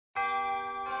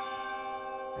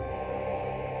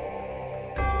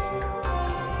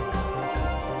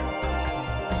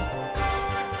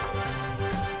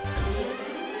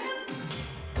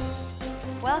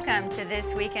Welcome to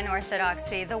This Week in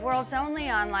Orthodoxy, the world's only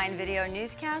online video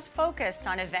newscast focused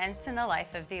on events in the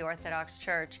life of the Orthodox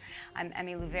Church. I'm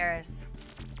Emmy Louveris.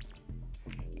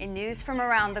 In news from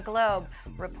around the globe,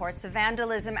 reports of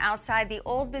vandalism outside the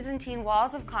old Byzantine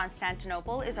walls of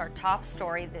Constantinople is our top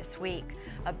story this week.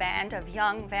 A band of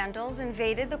young vandals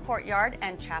invaded the courtyard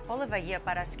and chapel of Hagia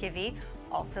Paraskevi,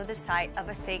 also the site of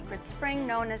a sacred spring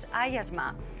known as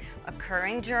Ayasma.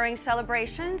 Occurring during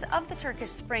celebrations of the Turkish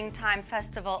springtime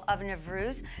festival of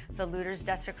Nevruz, the looters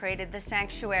desecrated the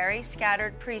sanctuary,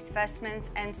 scattered priest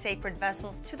vestments and sacred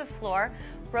vessels to the floor,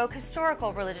 broke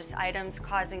historical religious items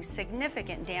causing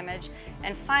significant damage,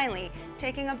 and finally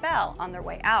taking a bell on their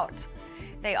way out.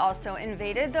 They also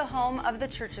invaded the home of the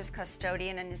church's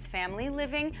custodian and his family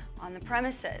living on the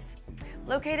premises.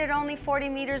 Located only 40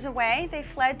 meters away, they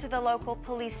fled to the local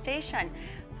police station.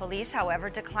 Police, however,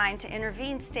 declined to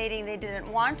intervene, stating they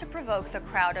didn't want to provoke the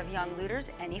crowd of young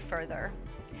looters any further.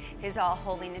 His All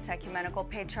Holiness Ecumenical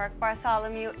Patriarch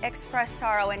Bartholomew expressed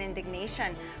sorrow and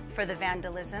indignation for the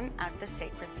vandalism at the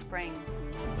sacred spring.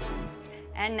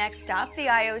 And next up, the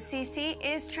IOCC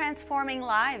is transforming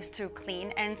lives through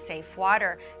clean and safe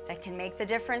water that can make the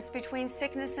difference between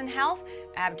sickness and health,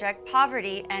 abject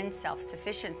poverty, and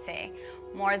self-sufficiency.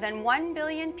 More than 1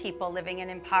 billion people living in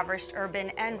impoverished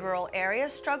urban and rural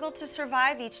areas struggle to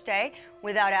survive each day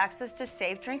without access to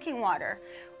safe drinking water.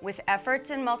 With efforts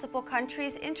in multiple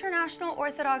countries, International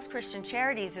Orthodox Christian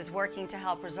Charities is working to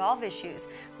help resolve issues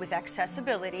with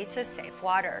accessibility to safe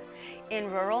water. In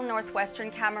rural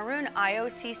northwestern Cameroon,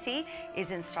 IOCC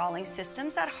is installing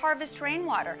systems that harvest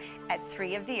rainwater at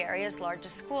 3 of the area's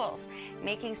largest schools,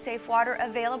 making safe water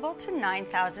available to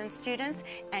 9,000 students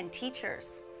and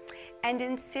teachers. And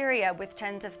in Syria, with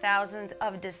tens of thousands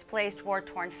of displaced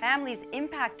war-torn families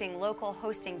impacting local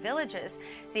hosting villages,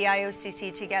 the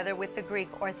IOCC, together with the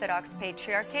Greek Orthodox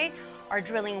Patriarchate, are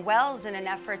drilling wells in an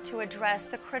effort to address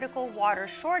the critical water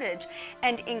shortage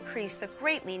and increase the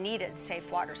greatly needed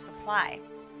safe water supply.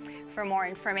 For more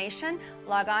information,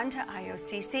 log on to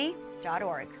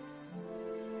iocc.org.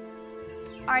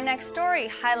 Our next story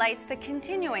highlights the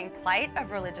continuing plight of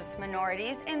religious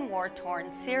minorities in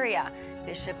war-torn Syria.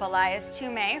 Bishop Elias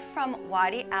Toumeh from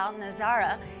Wadi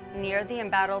al-Nazara, near the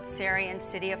embattled Syrian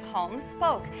city of Homs,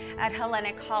 spoke at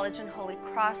Hellenic College and Holy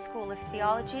Cross School of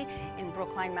Theology in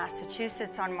Brookline,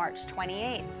 Massachusetts on March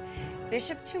 28th.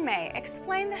 Bishop Toumeh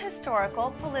explained the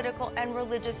historical, political, and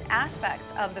religious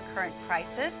aspects of the current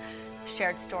crisis,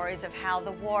 shared stories of how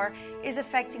the war is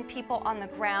affecting people on the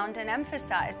ground, and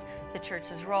emphasized the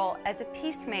Church's role as a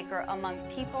peacemaker among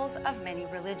peoples of many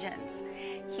religions.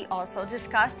 He also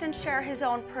discussed and shared his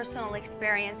own personal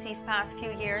experience these past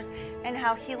few years and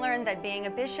how he learned that being a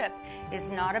bishop is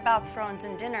not about thrones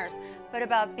and dinners, but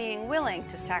about being willing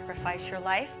to sacrifice your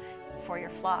life for your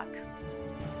flock.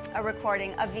 A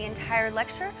recording of the entire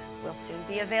lecture will soon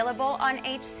be available on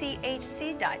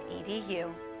hchc.edu.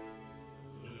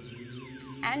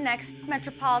 And next,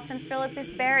 Metropolitan Philip is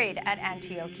buried at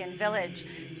Antiochian village,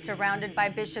 surrounded by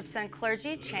bishops and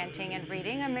clergy chanting and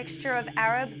reading a mixture of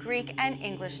Arab, Greek, and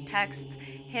English texts,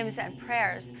 hymns, and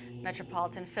prayers.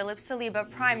 Metropolitan Philip Saliba,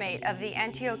 primate of the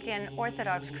Antiochian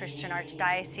Orthodox Christian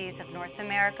Archdiocese of North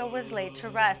America, was laid to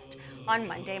rest on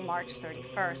Monday, March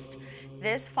 31st.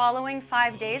 This following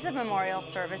 5 days of memorial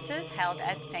services held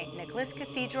at St. Nicholas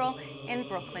Cathedral in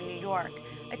Brooklyn, New York,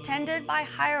 attended by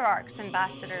hierarchs,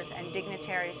 ambassadors, and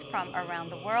dignitaries from around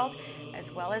the world,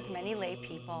 as well as many lay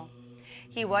people.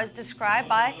 He was described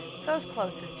by those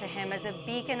closest to him as a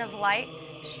beacon of light,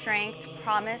 strength,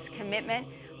 promise, commitment,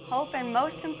 hope, and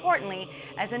most importantly,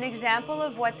 as an example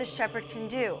of what the shepherd can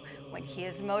do when he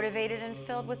is motivated and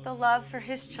filled with the love for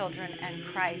his children and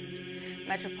Christ.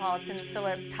 Metropolitan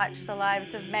Philip touched the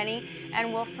lives of many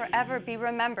and will forever be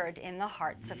remembered in the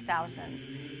hearts of thousands.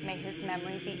 May his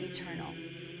memory be eternal.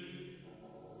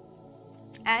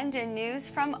 And in news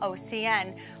from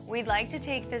OCN, we'd like to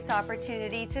take this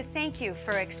opportunity to thank you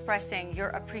for expressing your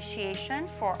appreciation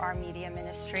for our media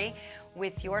ministry.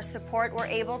 With your support, we're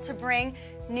able to bring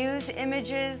news,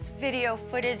 images, video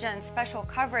footage, and special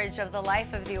coverage of the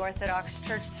life of the Orthodox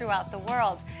Church throughout the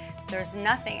world. There's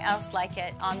nothing else like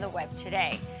it on the web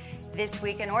today. This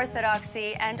Week in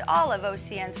Orthodoxy and all of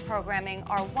OCN's programming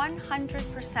are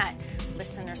 100%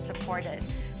 listener supported.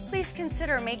 Please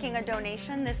consider making a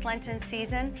donation this Lenten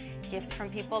season. Gifts from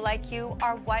people like you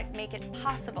are what make it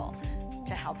possible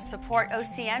To help support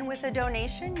OCN with a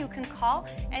donation, you can call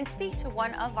and speak to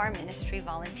one of our ministry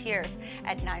volunteers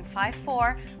at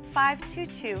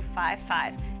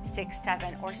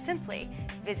 954-522-5567 or simply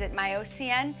visit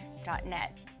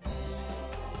myocn.net.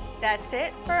 That's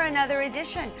it for another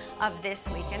edition of This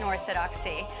Week in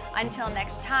Orthodoxy. Until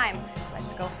next time,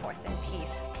 let's go forth in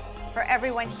peace. For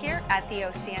everyone here at the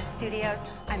OCN studios,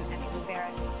 I'm Emmy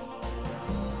Louveris.